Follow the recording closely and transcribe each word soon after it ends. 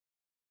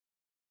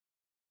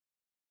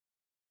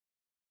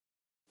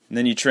And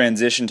then you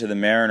transition to the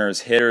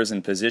Mariners hitters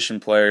and position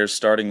players,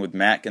 starting with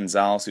Matt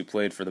Gonzalez, who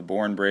played for the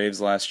Bourne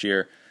Braves last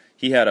year.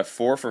 He had a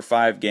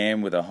 4-for-5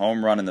 game with a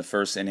home run in the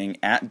first inning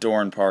at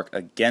Doran Park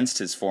against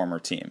his former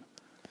team.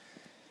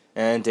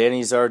 And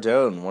Danny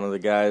Zardone, one of the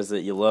guys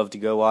that you love to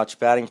go watch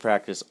batting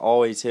practice,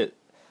 always hit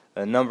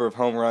a number of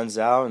home runs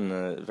out and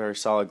a very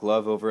solid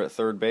glove over at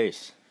third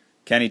base.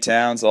 Kenny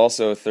Towns,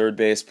 also a third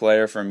base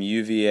player from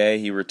UVA.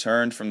 He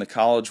returned from the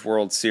College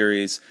World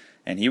Series,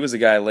 and he was a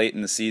guy late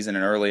in the season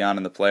and early on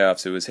in the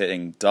playoffs who was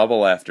hitting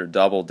double after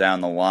double down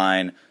the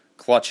line,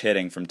 clutch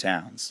hitting from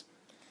Towns.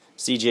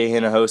 C.J.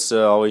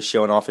 Hinojosa, always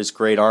showing off his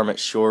great arm at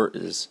short,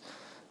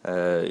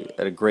 had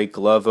a great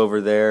glove over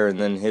there and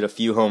then hit a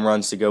few home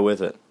runs to go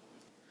with it.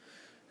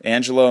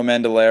 Angelo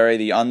Mendelare,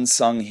 the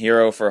unsung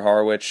hero for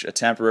Harwich, a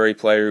temporary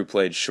player who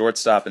played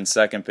shortstop and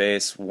second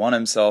base, won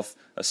himself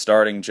a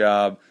starting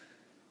job,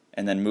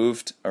 and then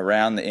moved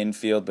around the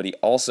infield, but he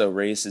also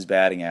raised his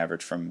batting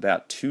average from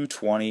about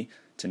 220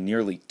 to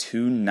nearly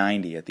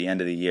 290 at the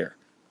end of the year.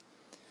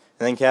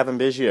 And then Kevin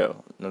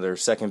Biggio, another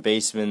second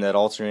baseman that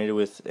alternated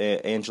with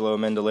Angelo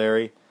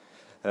Mendelare.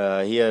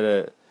 He had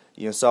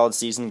a solid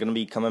season, going to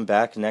be coming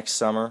back next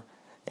summer,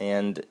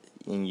 and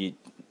you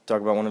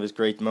talk about one of his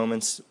great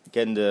moments,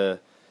 getting to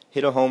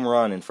hit a home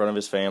run in front of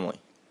his family.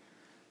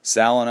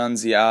 Sal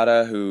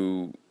Annunziata,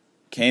 who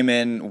came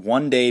in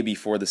one day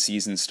before the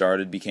season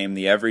started, became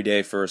the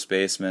everyday first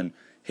baseman.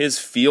 His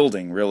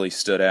fielding really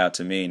stood out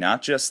to me,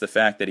 not just the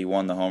fact that he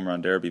won the home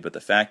run derby, but the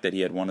fact that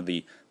he had one of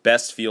the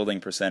best fielding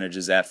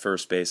percentages at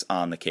first base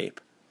on the Cape.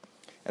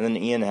 And then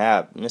Ian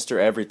Happ, Mr.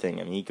 Everything.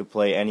 I mean, he could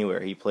play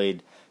anywhere. He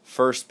played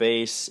first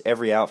base,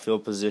 every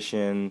outfield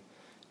position,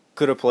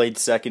 could have played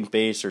second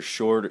base or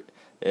short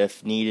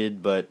if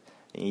needed, but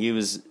he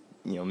was,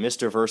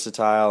 Mr.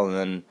 Versatile, and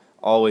then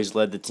always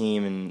led the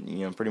team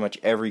in, pretty much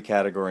every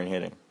category in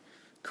hitting.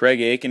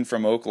 Craig Aiken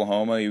from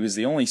Oklahoma, he was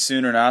the only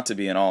Sooner not to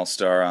be an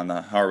All-Star on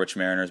the Harwich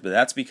Mariners, but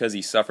that's because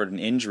he suffered an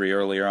injury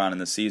earlier on in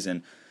the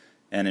season,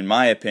 and in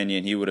my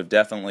opinion, he would have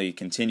definitely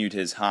continued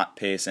his hot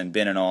pace and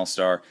been an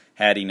All-Star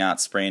had he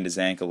not sprained his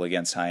ankle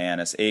against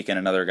Hyannis. Aiken,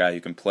 another guy who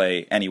can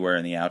play anywhere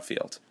in the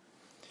outfield.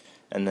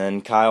 And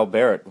then Kyle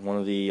Barrett, one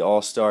of the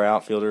All-Star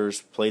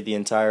outfielders, played the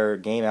entire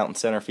game out in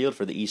center field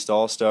for the East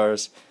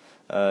All-Stars.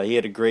 He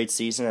had a great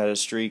season, had a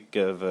streak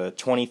of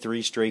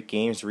 23 straight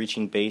games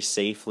reaching base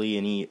safely,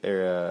 and he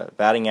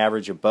batting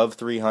average above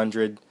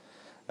 300.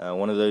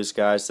 One of those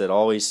guys that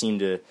always seemed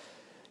to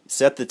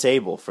set the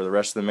table for the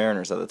rest of the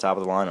Mariners at the top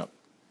of the lineup.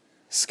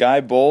 Sky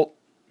Bolt,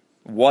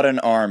 what an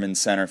arm in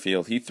center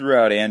field. He threw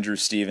out Andrew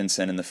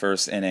Stevenson in the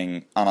first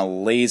inning on a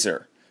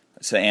laser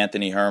to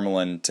Anthony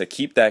Hermelin to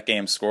keep that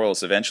game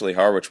scoreless. Eventually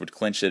Harwich would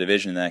clinch the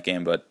division in that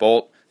game, but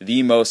Bolt,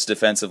 the most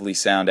defensively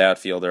sound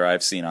outfielder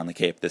I've seen on the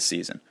Cape this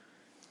season.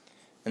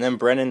 And then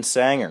Brennan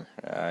Sanger,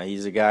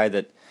 he's a guy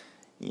that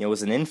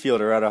was an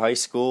infielder out of high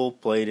school,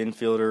 played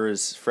infielder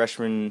his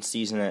freshman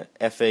season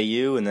at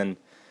FAU, and then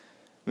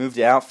moved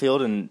to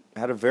outfield and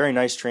had a very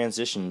nice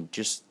transition.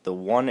 Just the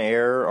one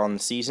error on the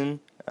season,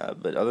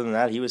 but other than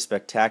that, he was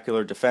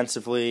spectacular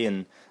defensively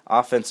and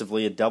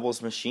offensively. A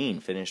doubles machine,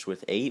 finished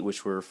with 8,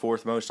 which were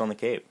fourth most on the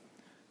Cape.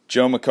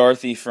 Joe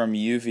McCarthy from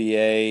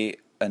UVA,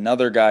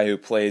 another guy who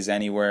plays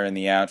anywhere in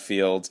the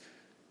outfield,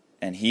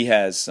 and he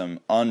has some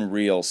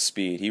unreal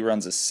speed. He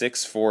runs a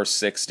 6'4",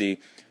 60.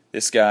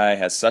 This guy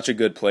has such a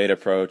good plate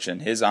approach,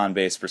 and his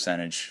on-base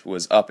percentage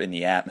was up in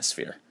the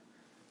atmosphere.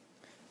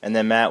 And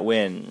then Matt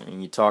Wynn,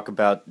 and you talk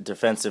about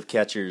defensive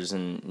catchers,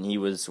 and he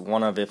was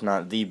one of, if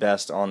not the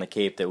best on the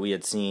Cape that we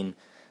had seen.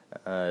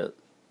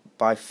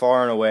 By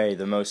far and away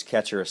the most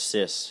catcher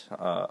assists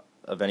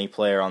of any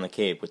player on the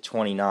Cape, with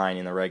 29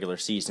 in the regular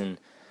season.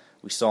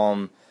 We saw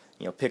him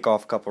pick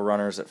off a couple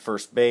runners at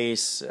first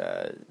base,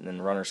 and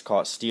then runners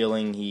caught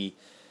stealing. He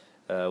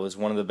was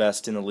one of the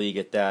best in the league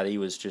at that. He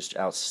was just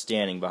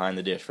outstanding behind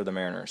the dish for the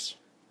Mariners.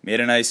 Made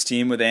a nice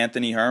team with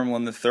Anthony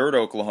Hermelin, the third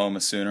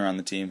Oklahoma Sooner on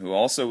the team, who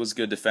also was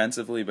good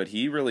defensively, but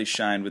he really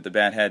shined with the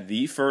bat. Had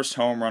the first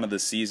home run of the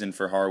season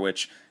for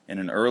Harwich in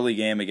an early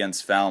game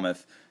against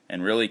Falmouth,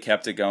 and really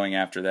kept it going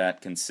after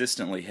that,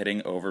 consistently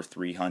hitting over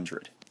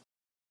 300.